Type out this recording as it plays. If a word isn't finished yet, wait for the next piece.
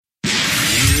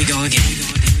we go again.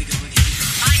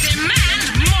 I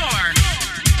demand more.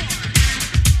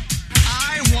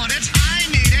 I want it, I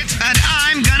need it, and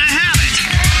I'm gonna have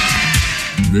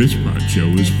it. This pod show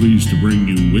is pleased to bring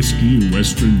you Whiskey and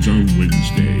Westerns on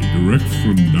Wednesday, direct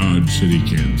from Dodge City,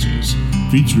 Kansas,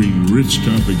 featuring rich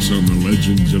topics on the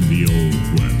legends of the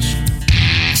Old West.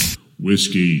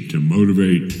 Whiskey to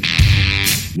motivate,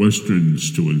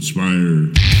 Westerns to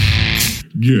inspire.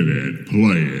 Get it,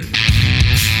 play it,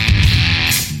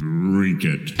 drink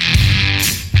it.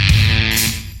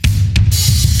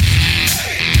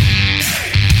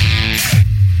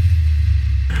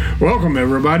 Welcome,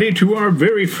 everybody, to our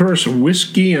very first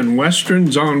Whiskey and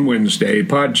Westerns on Wednesday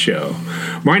pod show.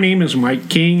 My name is Mike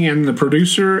King, and the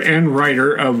producer and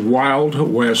writer of Wild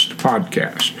West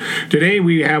Podcast. Today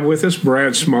we have with us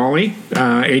Brad Smalley,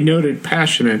 a noted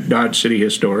passionate Dodge City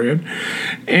historian,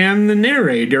 and the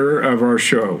narrator of our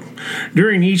show.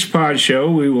 During each pod show,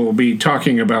 we will be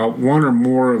talking about one or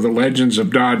more of the legends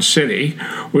of Dodge City.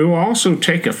 We will also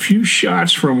take a few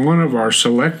shots from one of our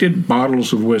selected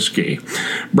bottles of whiskey.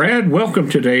 Brad, welcome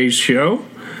to today's show.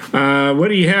 What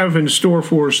do you have in store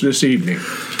for us this evening?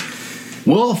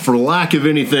 Well, for lack of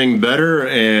anything better,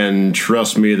 and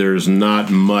trust me, there's not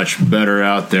much better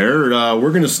out there, we're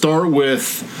going to start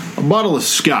with a bottle of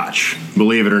Scotch,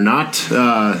 believe it or not.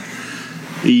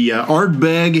 The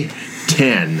Ardbeg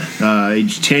Ten,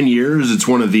 aged 10 years. It's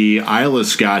one of the Islay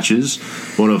Scotches,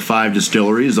 one of 5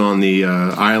 distilleries on the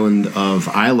island of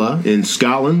Islay in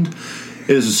Scotland. It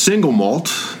is a single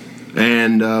malt.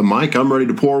 And Mike, I'm ready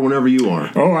to pour whenever you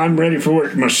are. Oh, I'm ready for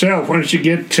it myself. Why don't you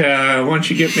get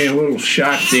me a little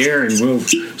shot there, and we'll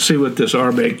see what this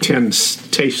Ardbeg Ten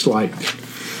tastes like.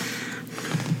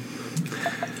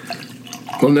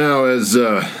 Well, now, as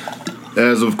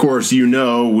of course you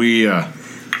know, we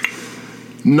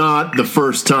not the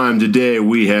first time today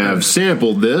we have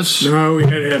sampled this. No, we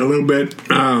had a little bit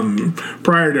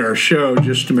prior to our show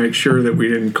just to make sure that we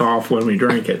didn't cough when we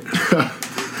drank it.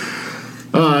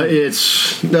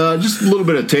 It's just a little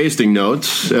bit of tasting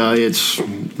notes. It's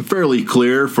fairly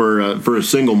clear for a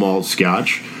single malt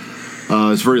Scotch.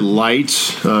 It's very light,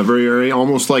 very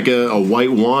almost like a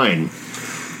white wine.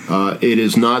 It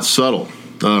is not subtle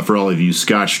for all of you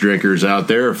Scotch drinkers out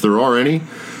there, if there are any.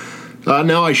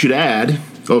 Now, I should add,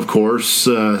 of course,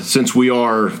 since we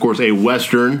are, of course, a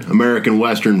American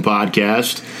Western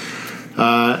podcast,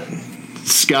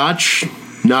 Scotch,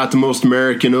 not the most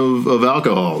American of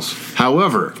alcohols.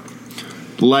 However,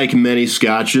 like many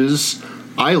Scotches,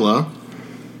 Islay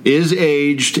is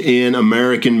aged in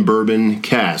American bourbon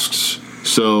casks.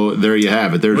 So there you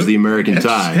have it. There's the American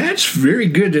tie. That's very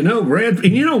good to know, Brad.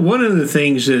 And you know, one of the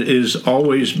things that has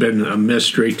always been a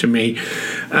mystery to me,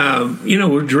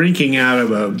 we're drinking out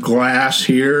of a glass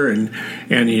here, and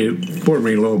you poured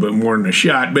me a little bit more than a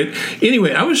shot. But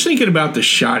anyway, I was thinking about the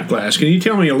shot glass. Can you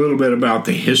tell me a little bit about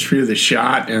the history of the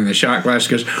shot and the shot glass?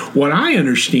 Because what I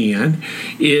understand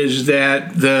is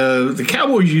that the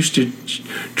Cowboys used to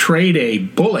trade a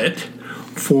bullet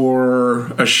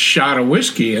for a shot of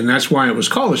whiskey, and that's why it was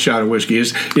called a shot of whiskey.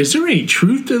 Is there any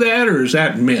truth to that, or is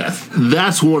that myth?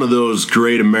 That's one of those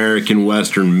great American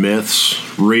Western myths,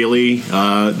 really.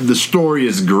 The story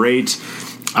is great.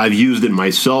 I've used it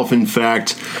myself, in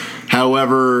fact.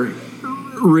 However,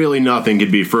 really nothing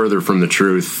could be further from the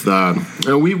truth.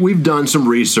 We've done some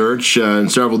research in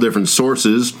several different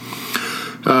sources.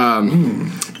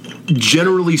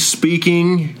 Generally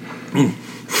speaking,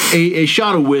 a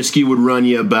shot of whiskey would run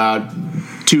you about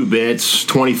 2 bits,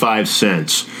 25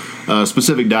 cents. A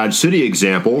specific Dodge City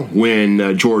example,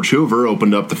 when George Hoover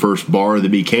opened up the first bar that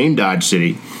became Dodge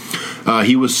City,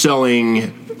 he was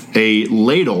selling a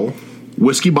ladle,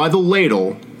 whiskey by the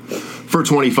ladle, for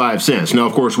 25 cents. Now,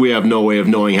 of course, we have no way of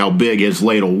knowing how big his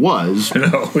ladle was.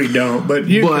 No, we don't. But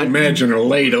you can imagine a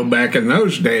ladle back in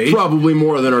those days. Probably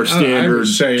more than our standard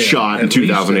shot in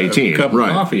 2018. A cup of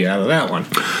coffee out of that one.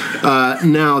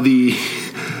 Now,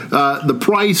 the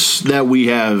price that we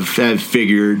have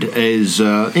figured is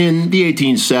in the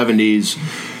 1870s,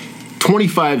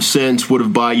 25 cents would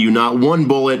have bought you not one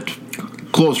bullet,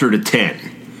 closer to 10.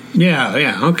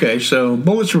 Yeah, okay. So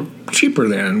bullets were cheaper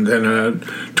then than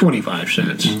 25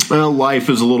 cents. Well, life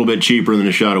is a little bit cheaper than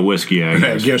a shot of whiskey, I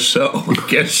guess. I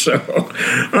guess so.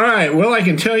 All right. Well, I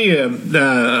can tell you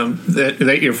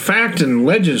that your fact and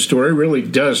legend story really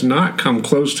does not come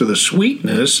close to the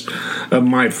sweetness of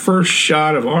my first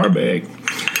shot of Ardbeg.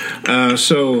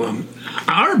 So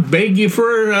I'll beg you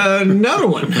for another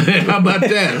one. How about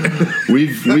that?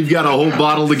 We've got a whole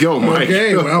bottle to go, Mike.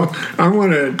 Okay, well, I'm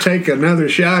going to take another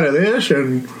shot of this,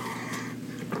 and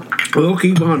we'll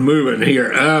keep on moving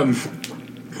here.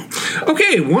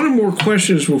 Okay, one or more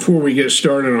questions before we get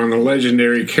started on the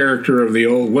legendary character of the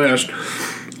Old West.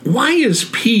 Why is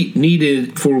peat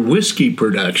needed for whiskey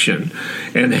production,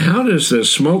 and how does the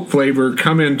smoke flavor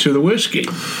come into the whiskey?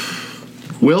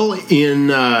 Well, in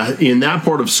that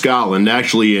part of Scotland,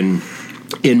 actually in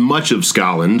much of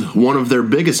Scotland, one of their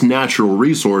biggest natural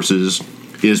resources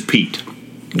is peat.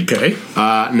 Okay.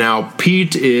 Now,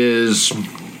 peat is...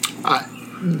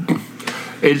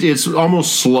 It's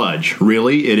almost sludge,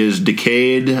 really. It is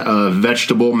decayed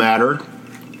vegetable matter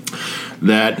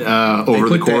that over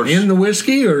the course that in the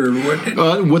whiskey, or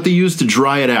what they use to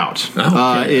dry it out.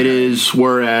 Okay. It is,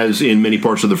 whereas in many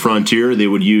parts of the frontier they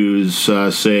would use,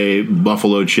 say,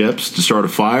 buffalo chips to start a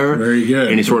fire. Very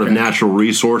good. Any sort of natural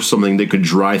resource, something that could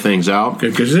dry things out.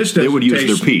 Because they would use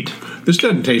their peat. This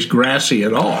doesn't taste grassy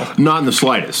at all. Not in the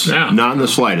slightest. No. Not in the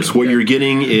slightest. What you're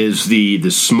getting is the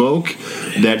smoke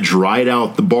that dried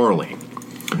out the barley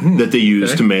that they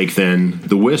use to make then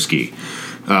the whiskey.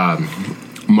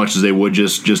 Much as they would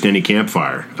just any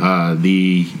campfire. And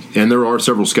there are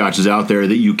several scotches out there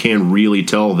that you can really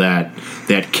tell that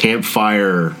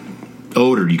campfire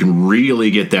odor. You can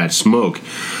really get that smoke.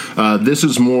 This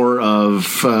is more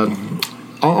of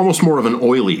almost more of an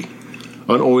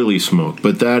oily smoke,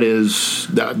 but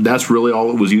that's really all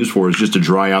it was used for, is just to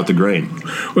dry out the grain.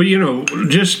 Well,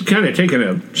 just kind of taking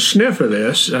a sniff of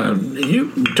this,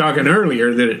 you were talking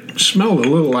earlier that it smelled a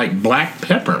little like black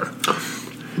pepper.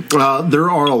 There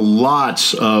are a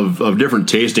lot of different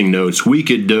tasting notes. We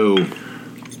could go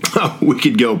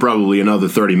probably another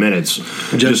 30 minutes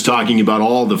just talking about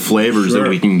all the flavors that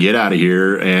we can get out of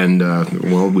here, and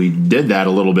we did that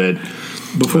a little bit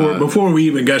before we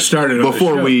even got started.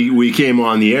 Before we came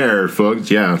on the air,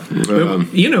 folks. Yeah,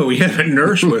 we had a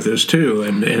nurse with us too,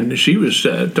 and she was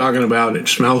talking about it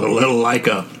smelled a little like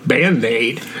a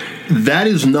Band-Aid. That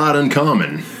is not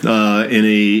uncommon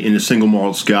in a single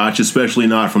malt Scotch, especially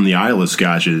not from the Islay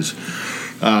Scotches.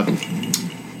 I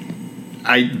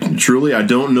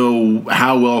don't know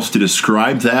how else to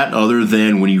describe that other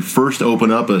than when you first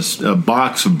open up a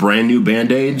box of brand new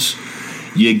Band-Aids,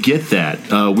 you get that.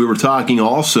 We were talking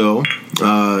also,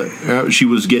 she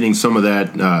was getting some of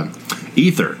that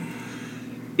ether.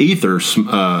 Ether, was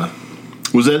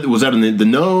that in the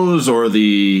nose or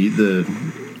the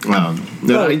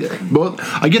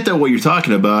I get that what you're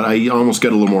talking about. I almost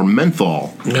got a little more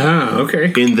menthol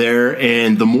okay. in there,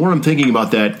 and the more I'm thinking about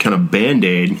that kind of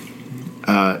Band-Aid,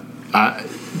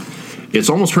 it's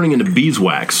almost turning into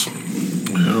beeswax.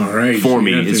 All right. For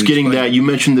me, it's getting that. You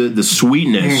mentioned the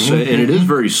sweetness, and it is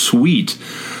very sweet.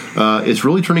 It's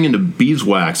really turning into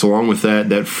beeswax along with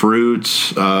that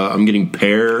fruit. I'm getting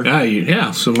pear.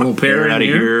 Some little pear out of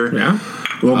here. Yeah.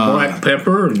 A little black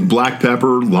pepper. Black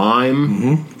pepper,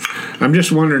 lime. I'm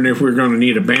just wondering if we're going to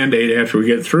need a Band-Aid after we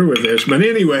get through with this. But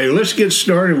anyway, let's get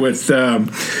started with,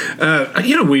 I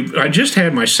just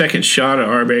had my second shot of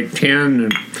Ardbeg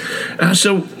Ten.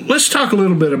 So let's talk a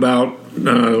little bit about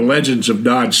Legends of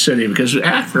Dodge City, because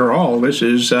after all, this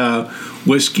is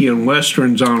Whiskey and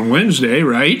Westerns on Wednesday,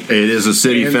 right? It is a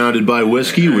city founded by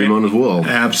whiskey. We might as well.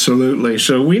 Absolutely.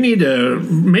 So we need to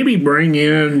maybe bring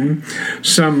in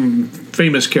some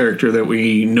famous character that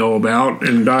we know about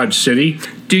in Dodge City.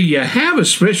 Do you have a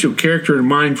special character in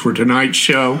mind for tonight's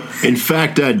show? In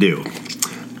fact, I do.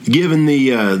 Given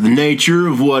the nature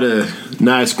of what a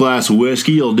nice glass of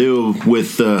whiskey will do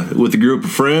with a group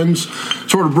of friends,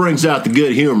 sort of brings out the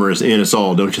good humor in us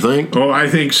all, don't you think? Oh, I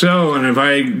think so. And if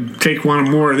I take one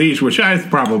more of these, which I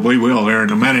probably will there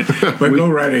in a minute, but go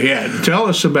right ahead. Tell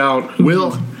us about...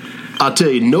 Well, I'll tell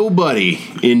you, nobody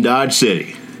in Dodge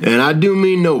City, and I do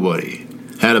mean nobody,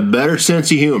 had a better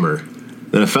sense of humor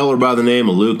than a feller by the name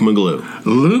of Luke McGlue.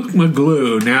 Luke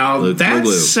McGlue. Now,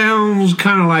 sounds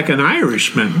kind of like an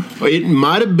Irishman. It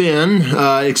might have been,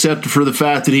 except for the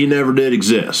fact that he never did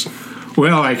exist.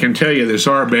 Well, I can tell you this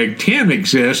Ardbeg Ten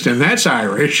exists, and that's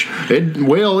Irish.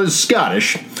 It's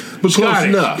Scottish, but close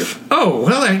enough. Oh,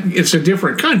 well, it's a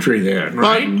different country then,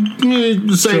 right?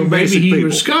 The same so maybe he people.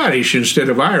 was Scottish instead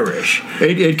of Irish.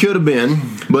 It could have been,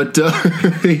 but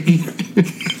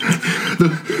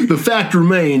the fact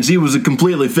remains he was a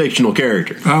completely fictional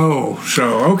character. Oh,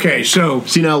 okay.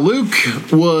 See, now Luke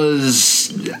was,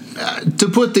 to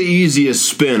put the easiest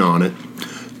spin on it,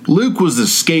 Luke was the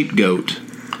scapegoat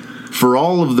for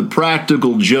all of the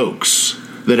practical jokes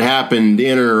that happened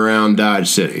in and around Dodge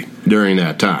City during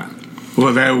that time.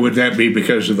 Well, would that be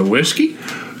because of the whiskey?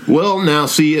 Well, now,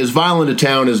 see, as violent a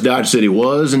town as Dodge City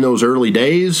was in those early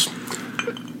days,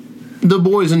 the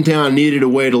boys in town needed a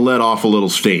way to let off a little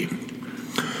steam.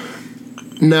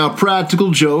 Now,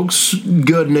 practical jokes,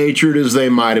 good-natured as they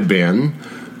might have been,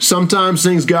 sometimes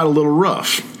things got a little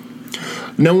rough.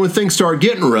 Now, when things start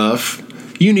getting rough,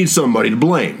 you need somebody to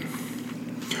blame.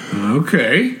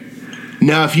 Okay.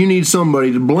 Now, if you need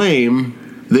somebody to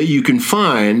blame that you can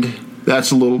find,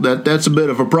 that's a bit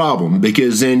of a problem,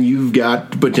 because then you've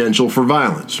got the potential for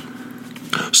violence.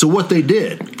 So what they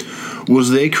did was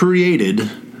they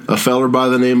created a feller by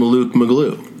the name of Luke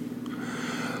McGlue.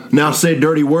 Now, say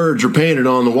dirty words are painted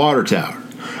on the water tower,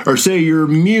 or say your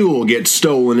mule gets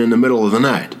stolen in the middle of the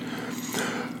night,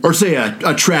 or say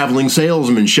a traveling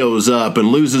salesman shows up and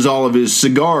loses all of his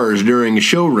cigars during a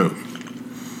showroom.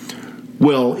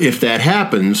 Well, if that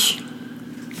happens,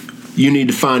 you need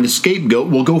to find a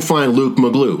scapegoat. Well, go find Luke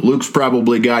McGlue. Luke's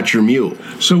probably got your mule.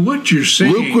 So what you're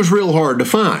saying... Luke was real hard to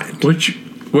find.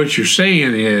 What you're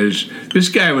saying is this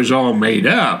guy was all made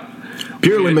up.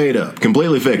 Purely made up.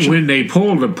 Completely fiction. When they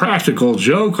pulled a practical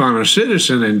joke on a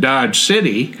citizen in Dodge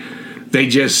City, they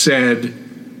just said,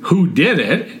 who did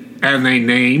it? And they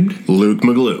named... Luke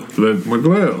McGlue. Luke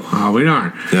McGlue. Oh, we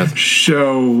aren't. Yes.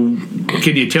 So,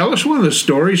 can you tell us one of the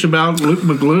stories about Luke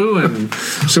McGlue and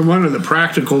one of the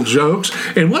practical jokes?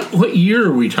 And what year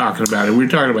are we talking about? Are we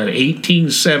talking about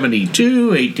 1872,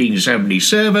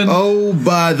 1877? Oh,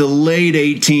 by the late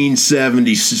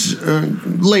 1870s,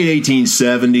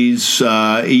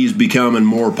 he's becoming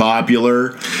more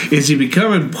popular. Is he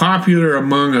becoming popular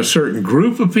among a certain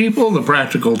group of people, the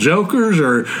practical jokers,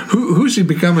 or who's he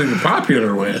becoming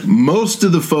popular with? Most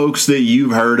of the folks that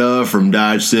you've heard of from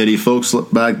Dodge City, folks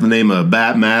by the name of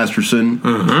Bat Masterson,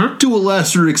 to a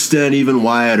lesser extent even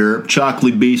Wyatt Earp,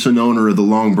 Chalkley Beeson, owner of the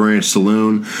Long Branch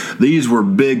Saloon. These were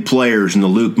big players in the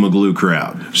Luke McGlue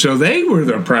crowd. So they were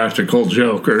the practical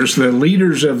jokers, the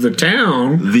leaders of the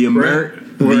town.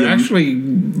 Were actually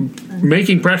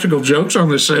making practical jokes on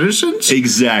the citizens?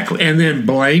 Exactly. And then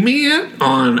blaming it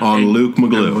on Luke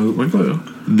McGlue. Luke McGlue.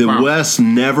 The West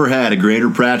never had a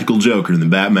greater practical joker than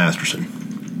Bat Masterson.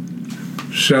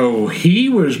 So he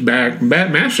was Bat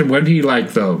Masterson. Wasn't he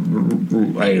like a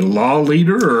law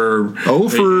leader or?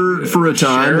 For a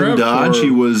time in Dodge, he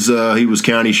was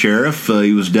county sheriff.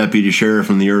 He was deputy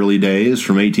sheriff in the early days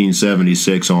from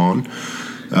 1876 on.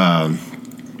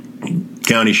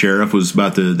 County sheriff was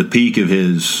about the peak of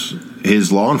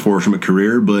his law enforcement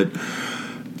career, but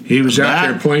he was out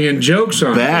there playing jokes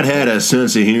on Bat had a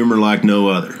sense of humor like no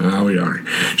other. Oh, we are.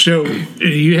 So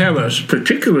you have a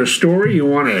particular story you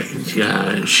want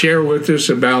to share with us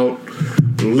about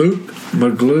Luke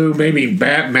McGlue, maybe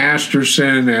Bat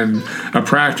Masterson, and a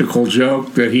practical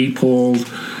joke that he pulled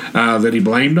that he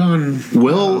blamed on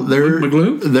Luke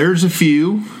McGlue? There's a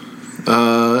few.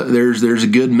 There's a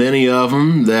good many of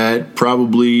them that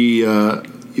probably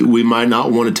we might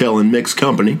not want to tell in mixed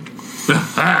company.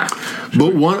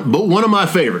 But one of my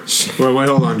favorites. Well, wait,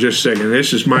 hold on just a second.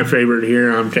 This is my favorite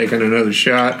here. I'm taking another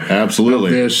shot. Absolutely.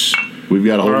 Of this. We've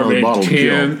got a whole other bottle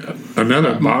Ten, to kill.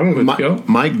 Another bottle to kill?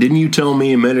 Mike, didn't you tell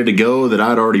me a minute ago that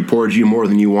I'd already poured you more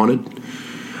than you wanted?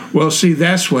 Well, see,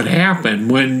 that's what happened.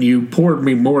 When you poured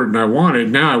me more than I wanted,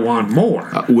 now I want more.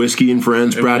 Whiskey and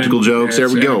Friends, practical jokes. There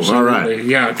we go. Absolutely. All right.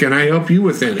 Yeah, can I help you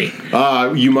with any?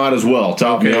 You might as well.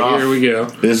 Top me off. Here we go.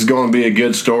 This is going to be a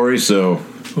good story, so...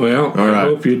 Well, I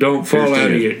hope you don't fall out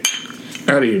of your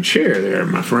chair there,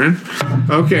 my friend.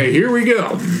 Okay, here we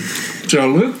go. So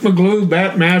Luke McGlue,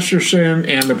 Bat Masterson,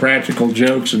 and the practical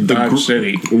jokes in Dodge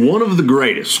City. One of the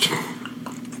greatest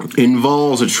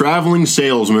involves a traveling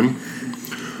salesman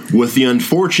with the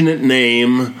unfortunate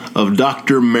name of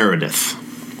Dr. Meredith.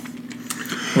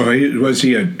 Well, was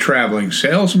he a traveling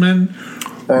salesman,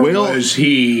 or was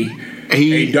he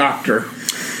a doctor?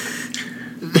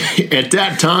 At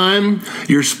that time,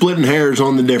 you're splitting hairs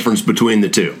on the difference between the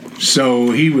two.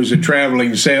 So he was a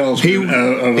traveling salesman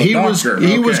of a doctor.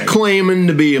 He was claiming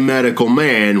to be a medical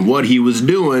man. What he was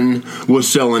doing was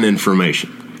selling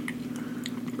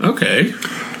information. Okay.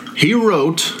 He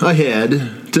wrote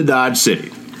ahead to Dodge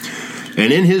City.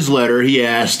 And in his letter, he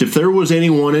asked if there was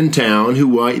anyone in town who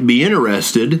might be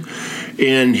interested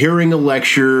in hearing a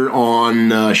lecture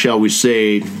on, shall we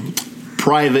say,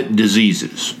 private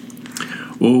diseases.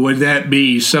 Well, would that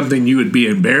be something you would be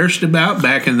embarrassed about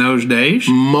back in those days?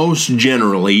 Most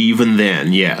generally, even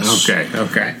then, yes. Okay.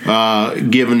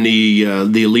 Given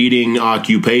the leading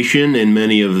occupation in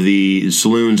many of the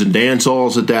saloons and dance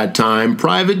halls at that time,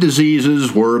 private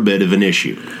diseases were a bit of an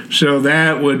issue. So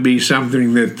that would be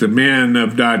something that the men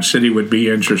of Dodge City would be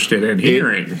interested in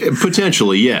hearing.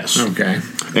 Potentially, yes. Okay.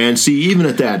 And see, even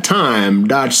at that time,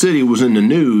 Dodge City was in the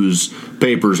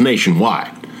newspapers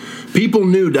nationwide. People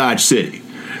knew Dodge City.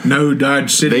 No,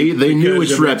 Dodge City. They knew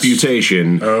its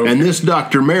reputation, and this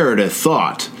Dr. Meredith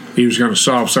thought he was going to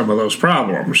solve some of those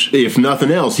problems. If nothing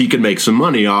else, he could make some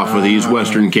money off of these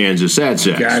Western Kansas sad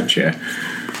sacks. Gotcha.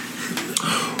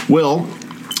 Well,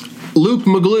 Luke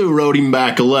McGlue wrote him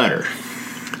back a letter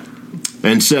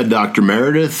and said, Dr.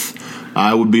 Meredith,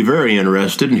 I would be very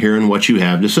interested in hearing what you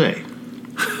have to say.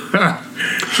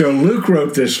 So Luke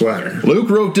wrote this letter. Luke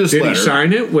wrote this letter. Did he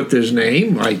sign it with his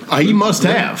name? He must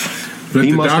have. But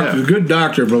the good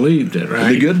doctor believed it,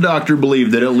 right? The good doctor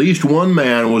believed that at least one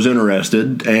man was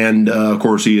interested, and of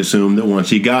course he assumed that once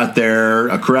he got there,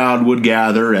 a crowd would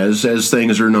gather, as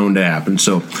things are known to happen.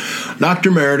 So Dr.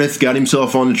 Meredith got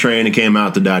himself on the train and came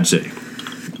out to Dodge City.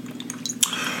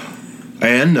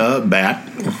 And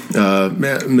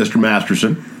Mr.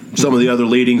 Masterson, some of the other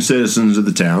leading citizens of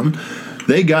the town,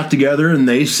 they got together and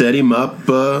they set him up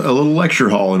a little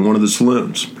lecture hall in one of the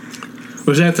saloons.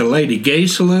 Was that the Lady Gay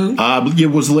saloon? It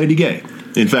was the Lady Gay.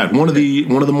 In fact, one of the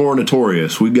more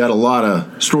notorious. We've got a lot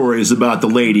of stories about the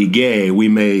Lady Gay. We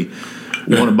may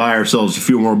want to buy ourselves a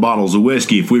few more bottles of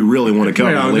whiskey if we really want to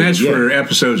cover the Lady Gay. That's for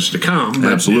episodes to come.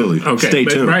 Absolutely. Okay, stay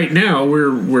tuned. But right now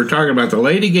we're talking about the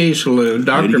Lady Gay saloon,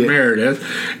 Dr. Meredith,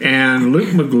 and Luke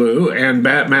McGlue and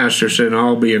Bat Masterson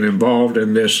all being involved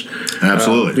in this.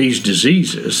 Absolutely. These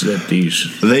diseases that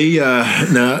these. They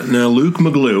now Luke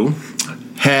McGlue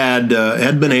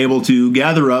had been able to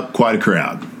gather up quite a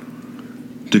crowd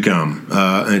to come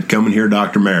and hear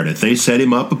Dr. Meredith. They set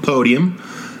him up a podium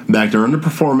back there on the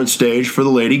performance stage for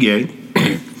the Lady Gay.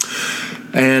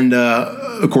 And,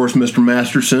 of course, Mr.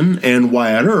 Masterson and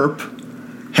Wyatt Earp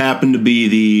happened to be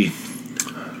the,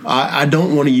 I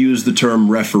don't want to use the term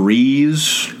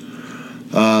referees.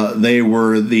 They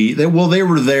were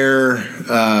there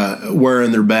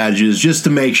wearing their badges just to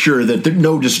make sure that there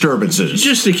no disturbances.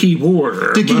 Just to keep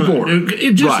order.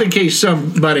 Just in case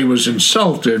somebody was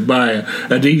insulted by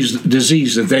a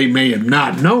disease that they may have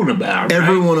not known about.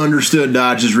 Everyone understood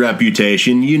Dodge's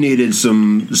reputation. You needed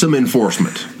some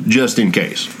enforcement, just in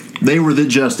case. They were the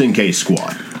just-in-case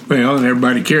squad. Well, and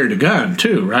everybody carried a gun,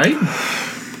 too, right?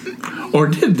 Or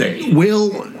did they?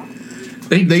 Well,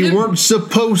 they weren't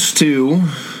supposed to,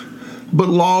 but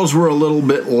laws were a little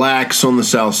bit lax on the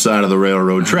south side of the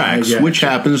railroad tracks, which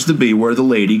happens to be where the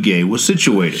Lady Gay was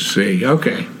situated. See,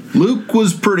 okay. Luke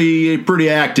was pretty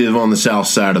active on the south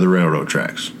side of the railroad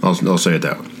tracks. I'll say it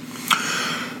that way.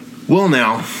 Well,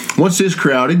 now, once this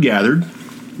crowd had gathered,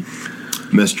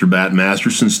 Mr. Bat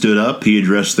Masterson stood up. He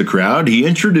addressed the crowd. He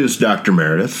introduced Dr.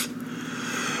 Meredith.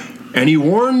 And he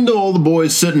warned all the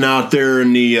boys sitting out there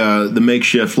in the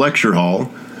makeshift lecture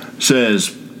hall,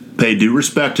 says, pay due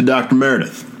respect to Dr.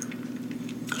 Meredith.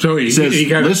 So he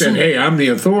kind of said, hey, I'm the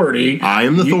authority. I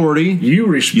am the authority. You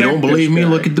respect You don't believe me?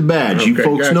 Look at the badge. Okay, you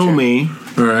folks know me.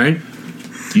 All right.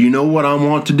 You know what I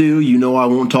want to do. You know I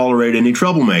won't tolerate any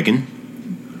troublemaking.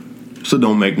 So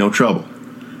don't make no trouble.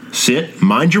 Sit,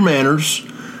 mind your manners.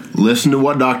 Listen to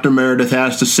what Dr. Meredith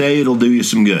has to say. It'll do you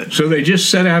some good. So they just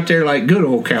sat out there like good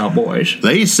old cowboys.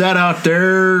 They sat out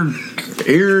there,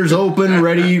 ears open,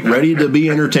 ready to be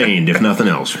entertained, if nothing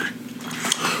else.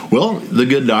 Well, the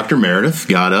good Dr. Meredith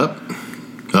got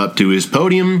up to his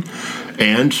podium,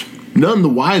 and none the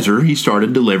wiser, he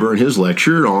started delivering his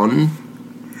lecture on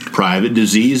private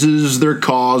diseases, their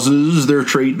causes, their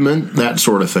treatment, that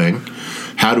sort of thing,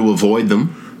 how to avoid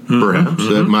them. Perhaps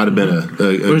that might have been a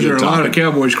good Was there a topic. lot of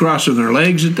cowboys crossing their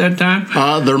legs at that time?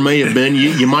 There may have been.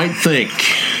 You might think.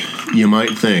 You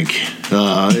might think.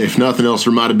 If nothing else,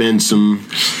 there might have been some.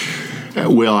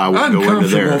 Well, I won't go into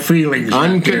there. Uncomfortable feelings.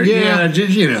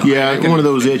 Yeah, one of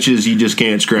those itches you just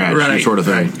can't scratch, right, sort of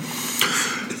thing.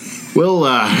 Right. Well,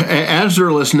 as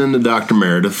they're listening to Dr.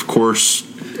 Meredith, of course,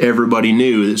 everybody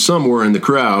knew that somewhere in the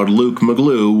crowd, Luke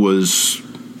McGlue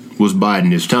was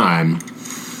biding his time.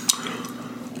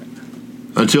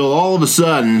 Until all of a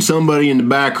sudden, somebody in the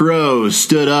back row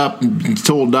stood up and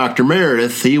told Dr.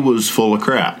 Meredith he was full of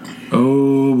crap.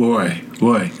 Oh,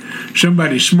 boy.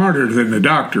 Somebody smarter than the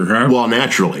doctor, huh? Well,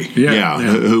 naturally. Yeah.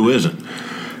 Who isn't?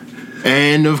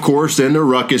 And, of course, then the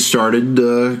ruckus started.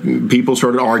 People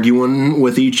started arguing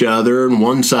with each other, and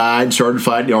one side started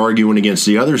arguing against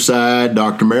the other side.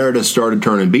 Dr. Meredith started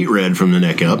turning beet red from the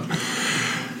neck up.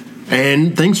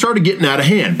 And things started getting out of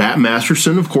hand. Bat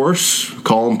Masterson, of course,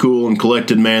 calm, cool, and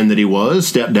collected man that he was,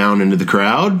 stepped down into the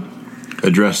crowd,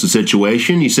 addressed the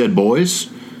situation. He said, boys,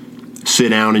 sit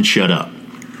down and shut up.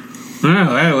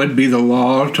 Well, that would be the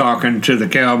law talking to the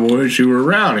cowboys who were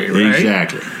rowdy, right?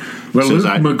 Exactly. But Luke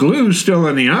McGlue's still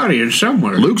in the audience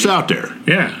somewhere. Luke's out there.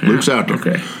 Yeah. Luke's out there.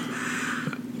 Okay.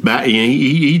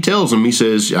 He tells him, he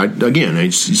says,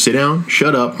 again, sit down,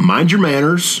 shut up, mind your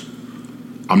manners.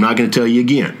 I'm not going to tell you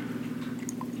again.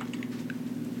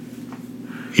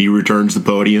 He returns the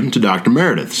podium to Dr.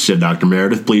 Meredith. Said, Dr.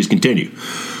 Meredith, please continue.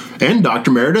 And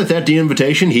Dr. Meredith, at the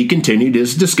invitation, he continued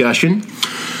his discussion.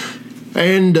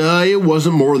 And it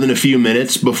wasn't more than a few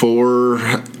minutes before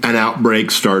an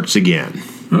outbreak starts again.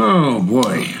 Oh,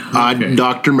 boy. Okay.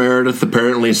 Dr. Meredith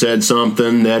apparently said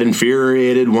something that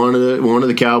infuriated one of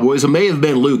the cowboys. It may have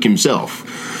been Luke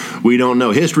himself. We don't know.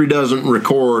 History doesn't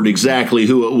record exactly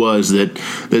who it was that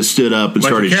stood up and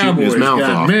started shooting his mouth off.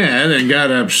 The Cowboys got mad and got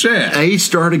upset. They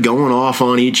started going off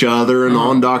on each other and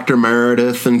on Dr.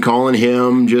 Meredith and calling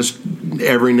him just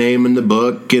every name in the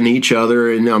book and each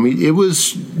other. And I mean, it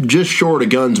was just short of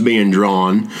guns being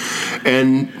drawn.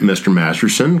 And Mr.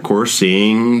 Masterson, of course,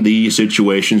 seeing the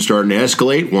situation starting to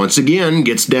escalate, once again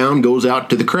gets down, goes out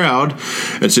to the crowd,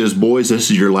 and says, "Boys, this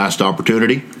is your last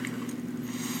opportunity."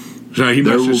 So he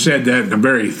must have said that in a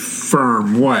very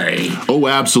firm way. Oh,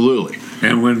 absolutely.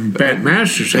 And when Bat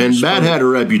Masterson and Bat had a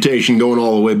reputation going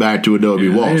all the way back to Adobe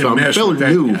Wall. So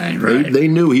they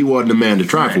knew he wasn't a man to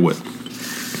trifle with.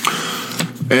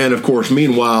 And, of course,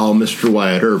 meanwhile, Mr.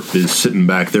 Wyatt Earp is sitting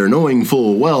back there knowing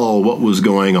full well what was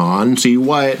going on. See,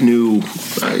 Wyatt knew...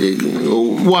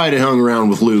 Wyatt had hung around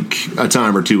with Luke a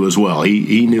time or two as well.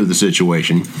 He knew the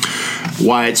situation.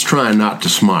 Wyatt's trying not to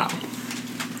smile.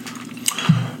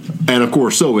 And, of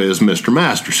course, so is Mr.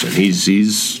 Masterson.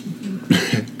 He's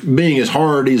being as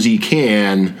hard as he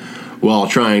can while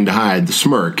trying to hide the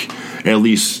smirk, at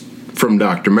least from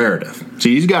Dr. Meredith.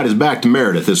 See, he's got his back to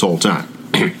Meredith this whole time.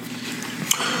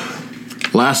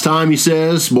 Last time, he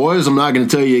says, "Boys, I'm not going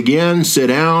to tell you again. Sit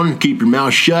down, keep your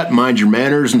mouth shut, mind your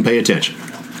manners, and pay attention."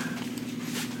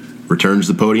 Returns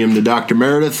the podium to Dr.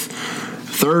 Meredith.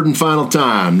 Third and final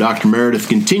time, Dr. Meredith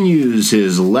continues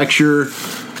his lecture.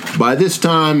 By this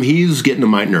time, he's getting a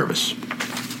mite nervous.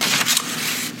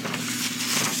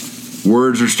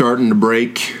 Words are starting to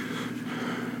break.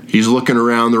 He's looking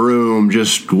around the room,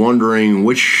 just wondering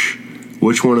which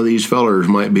one of these fellers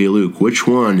might be Luke. Which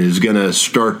one is going to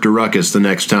start to ruckus the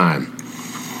next time?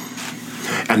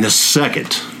 And the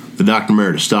second the Dr.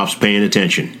 Meredith stops paying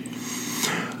attention,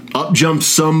 up jumps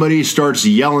somebody, starts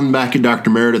yelling back at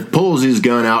Dr. Meredith, pulls his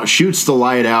gun out, shoots the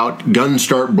light out, guns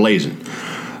start blazing.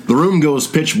 The room goes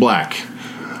pitch black.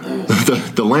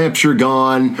 The lamps are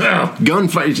gone.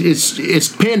 Gunfight. It's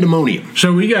pandemonium.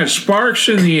 So we got sparks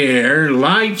in the air,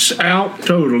 lights out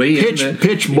totally.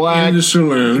 Pitch black. In the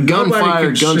saloon.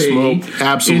 Gunfire, gun smoke.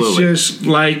 Absolutely. It's just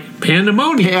like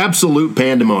pandemonium. Absolute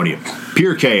pandemonium.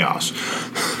 Pure chaos.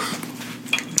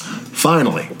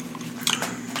 Finally,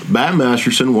 Bat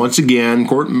Masterson once again.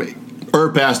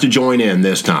 Earp has to join in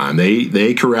this time.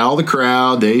 They corral the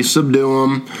crowd. They subdue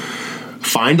them.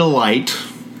 Find a light.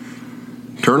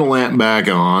 Turn a lamp back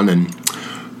on, and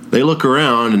they look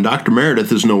around, and Dr.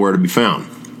 Meredith is nowhere to be found.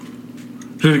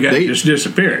 So the guy just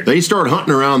disappeared. They start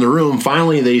hunting around the room.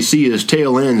 Finally, they see his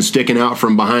tail end sticking out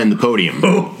from behind the podium.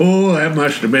 Oh, that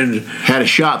must have been... Had a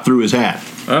shot through his hat.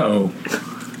 Uh-oh.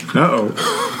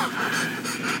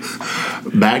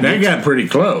 That got pretty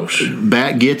close.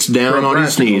 Bat gets down on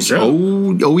his knees.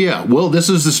 Joke. Oh, yeah. Well, this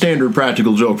is the standard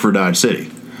practical joke for Dodge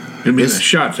City. It means a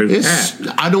shot through the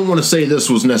hat. I don't want to say this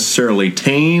was necessarily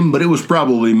tame, but it was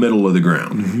probably middle of the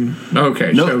ground. Mm-hmm.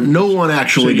 Okay. No one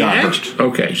actually got hurt.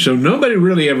 Okay, so nobody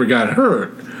really ever got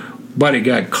hurt, but it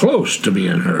got close to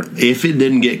being hurt. If it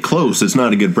didn't get close, it's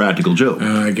not a good practical joke.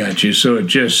 I got you. So it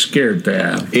just scared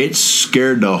that. It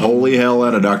scared the holy hell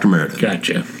out of Dr. Meredith.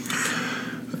 Gotcha.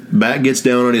 Bat gets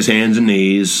down on his hands and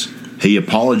knees. He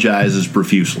apologizes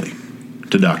profusely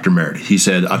to Dr. Meredith. He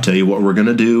said, "I'll tell you what we're going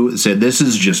to do." He said, "This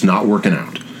is just not working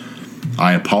out.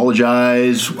 I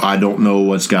apologize. I don't know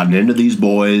what's gotten into these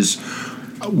boys.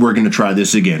 We're going to try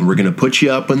this again. We're going to put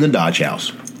you up in the Dodge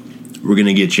House. We're going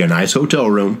to get you a nice hotel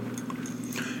room,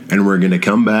 and we're going to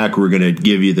come back. We're going to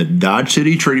give you the Dodge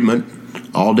City treatment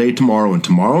all day tomorrow, and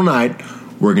tomorrow night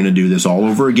we're going to do this all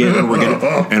over again, and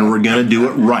we're going to do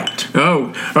it right."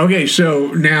 Oh, okay. So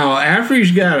now after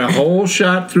he's got a whole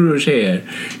shot through his head,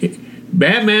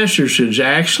 Bat Masterson's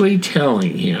actually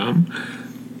telling him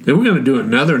that we're going to do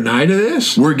another night of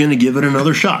this? We're going to give it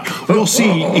another shot. Well,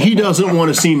 see, he doesn't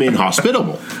want to seem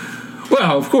inhospitable.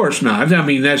 Well, of course not. I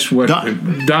mean, that's what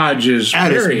Dodge is.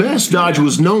 At its best, Dodge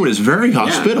was known as very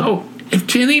hospitable. Yeah. If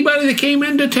to anybody that came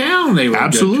into town, they were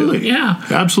absolutely. Good to. Yeah.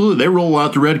 Absolutely. They roll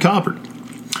out the red carpet.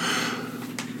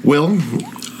 Well,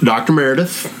 Dr.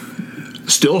 Meredith,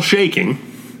 still shaking,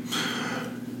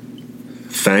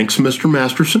 thanks Mr.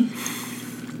 Masterson.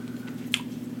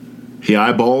 He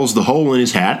eyeballs the hole in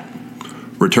his hat,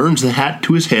 returns the hat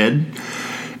to his head,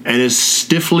 and as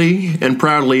stiffly and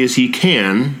proudly as he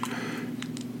can,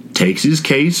 takes his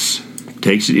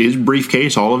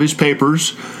briefcase, all of his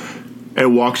papers,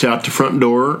 and walks out the front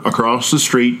door across the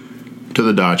street to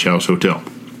the Dodge House Hotel.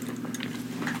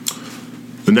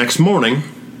 The next morning,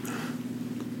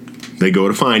 they go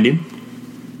to find him.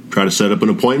 try to set up an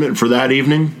appointment for that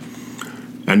evening,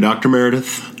 and Dr.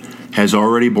 Meredith has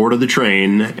already boarded the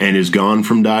train and is gone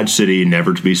from Dodge City,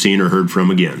 never to be seen or heard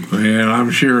from again. Well,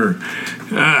 I'm sure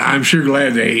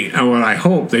glad I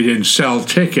hope they didn't sell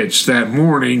tickets that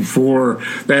morning for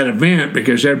that event,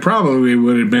 because that probably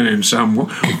would have been in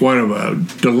somewhat of a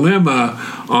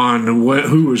dilemma on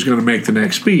who was going to make the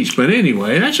next speech. But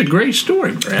anyway, that's a great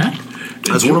story, Brad.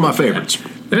 That's one of my favorites.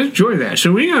 Enjoy that.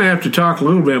 So we're going to have to talk a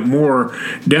little bit more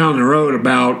down the road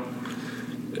about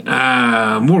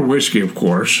more whiskey, of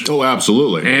course. Oh,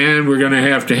 absolutely. And we're going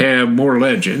to have more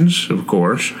legends, of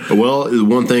course. Well, the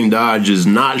one thing Dodge is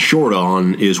not short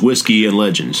on is whiskey and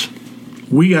legends.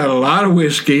 We got a lot of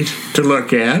whiskey to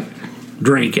look at,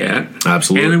 drink at.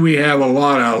 Absolutely. And then we have a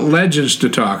lot of legends to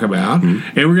talk about.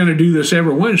 Mm-hmm. And we're going to do this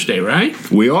every Wednesday, right?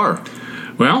 We are.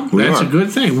 Well, that's a good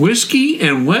thing. Whiskey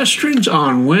and Westerns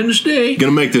on Wednesday.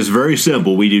 Going to make this very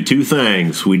simple. We do two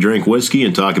things. We drink whiskey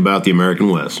and talk about the American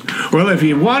West. Well, if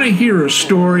you want to hear a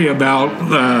story about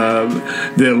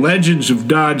the legends of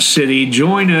Dodge City,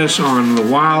 join us on the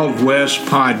Wild West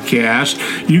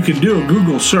Podcast. You can do a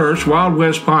Google search, Wild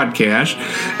West Podcast,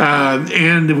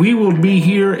 and we will be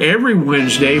here every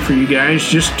Wednesday for you guys,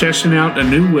 just testing out a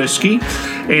new whiskey,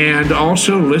 and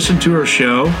also listen to our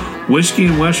show, Whiskey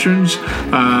and Westerns,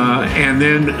 and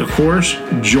then, of course,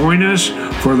 join us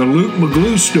for the Luke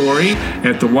McGlue story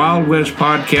at the Wild West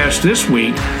Podcast this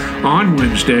week on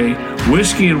Wednesday,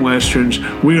 Whiskey and Westerns.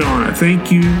 We want to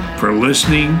thank you for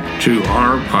listening to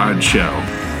our pod show.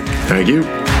 Thank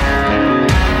you.